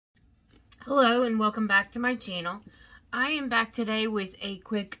Hello and welcome back to my channel. I am back today with a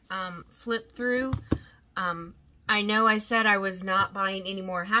quick flip through. I know I said I was not buying any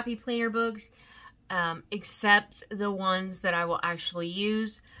more Happy Planner books except the ones that I will actually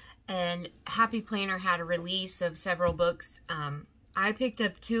use, and Happy Planner had a release of several books. I picked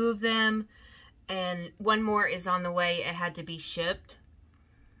up 2 of them and one more is on the way. It had to be shipped.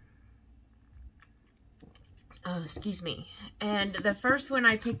 Oh, excuse me. And the first one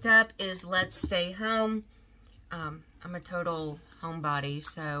I picked up is Let's Stay Home. I'm a total homebody,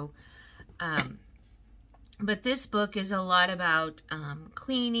 so, but this book is a lot about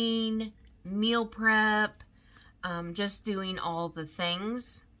cleaning, meal prep, just doing all the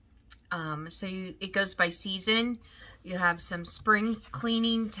things. It goes by season. You have some spring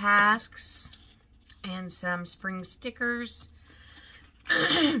cleaning tasks and some spring stickers.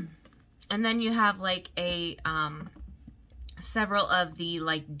 And then you have like several of the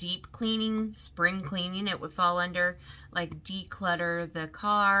like deep cleaning, spring cleaning it would fall under, like declutter the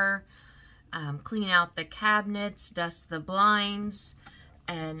car, clean out the cabinets, dust the blinds,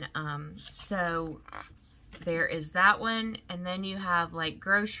 and so there is that one. And then you have like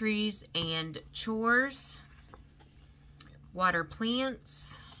groceries and chores, water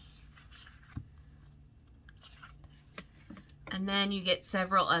plants. And then you get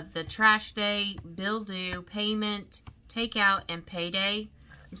several of the trash day, bill due, payment, takeout, and payday.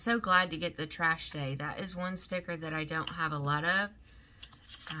 I'm so glad to get the trash day. That is one sticker that I don't have a lot of.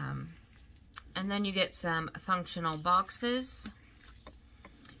 And then you get some functional boxes.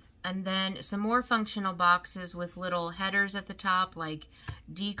 And then some more functional boxes with little headers at the top, like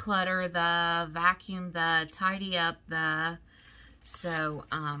declutter the, vacuum the, tidy up the. So,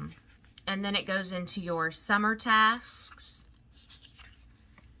 and then it goes into your summer tasks.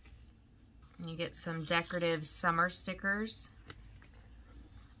 You get some decorative summer stickers.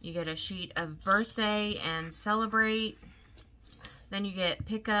 You get a sheet of birthday and celebrate. Then you get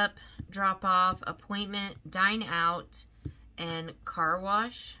pick up, drop off, appointment, dine out, and car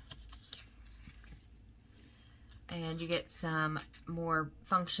wash. And you get some more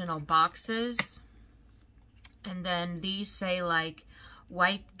functional boxes. And then these say like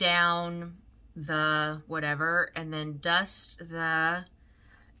wipe down the whatever, and then dust the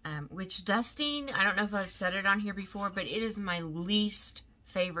which dusting, I don't know if I've said it on here before, but it is my least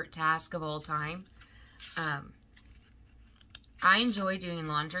favorite task of all time. I enjoy doing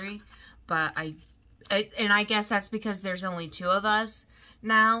laundry, but and I guess that's because there's only 2 of us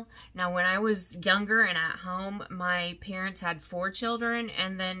now. Now, when I was younger and at home, my parents had 4 children,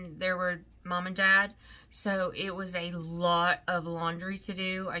 and then there were mom and dad, so it was a lot of laundry to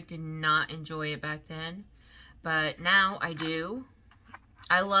do. I did not enjoy it back then, but now I do.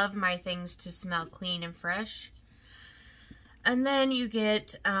 I love my things to smell clean and fresh. And then you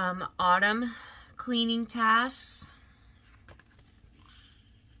get autumn cleaning tasks.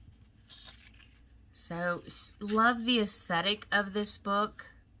 So, love the aesthetic of this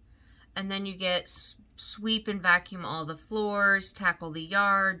book. And then you get sweep and vacuum all the floors, tackle the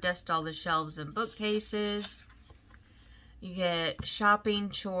yard, dust all the shelves and bookcases. You get shopping,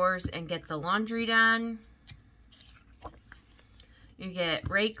 chores, and get the laundry done. You get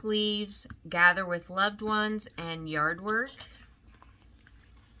rake leaves, gather with loved ones, and yard work.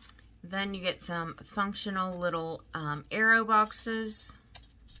 Then you get some functional little arrow boxes.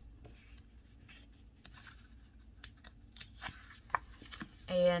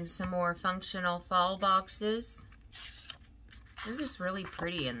 And some more functional fall boxes. They're just really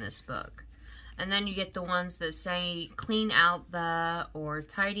pretty in this book. And then you get the ones that say clean out the, or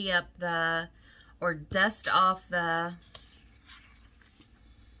tidy up the, or dust off the.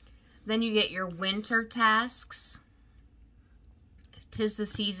 Then you get your winter tasks. 'Tis the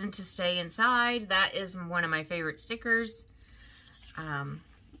season to stay inside. That is one of my favorite stickers. And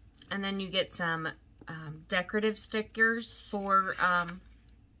then you get some decorative stickers for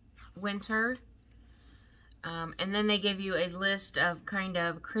winter. And then they give you a list of kind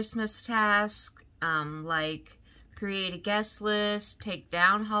of Christmas tasks, like create a guest list, take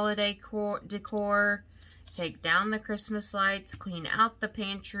down holiday decor, take down the Christmas lights, clean out the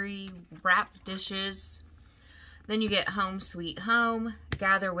pantry, wrap dishes. Then you get home sweet home,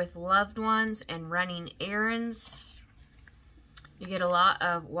 gather with loved ones, and running errands. You get a lot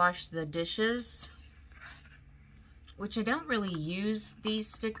of wash the dishes, which I don't really use these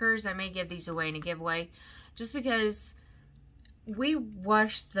stickers. I may give these away in a giveaway just because we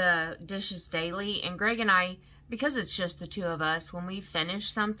wash the dishes daily, and Greg and I, because it's just the 2 of us, when we finish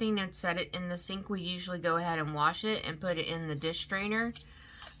something and set it in the sink, we usually go ahead and wash it and put it in the dish strainer.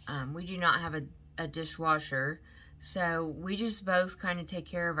 We do not have a dishwasher, So we just both kind of take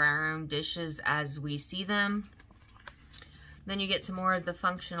care of our own dishes as we see them. Then you get some more of the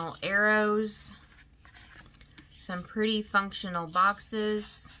functional arrows. Some pretty functional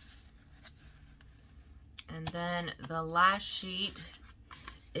boxes. And then the last sheet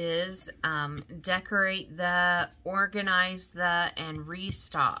is decorate the, organize the, and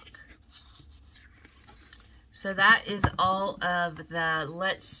restock. So that is all of the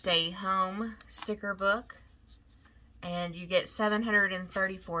Let's Stay Home sticker book. And you get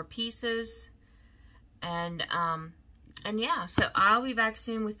 734 pieces. And yeah, so I'll be back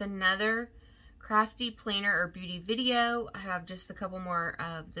soon with another crafty planner or beauty video. I have just a couple more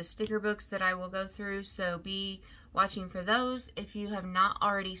of the sticker books that I will go through, so be watching for those. If you have not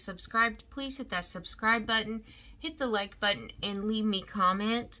already subscribed, please hit that subscribe button, hit the like button, and leave me a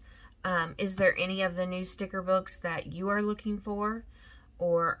comment. Is there any of the new sticker books that you are looking for?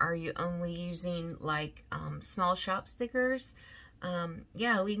 Or are you only using like small shop stickers?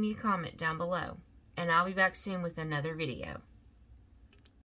 Yeah, leave me a comment down below. And I'll be back soon with another video.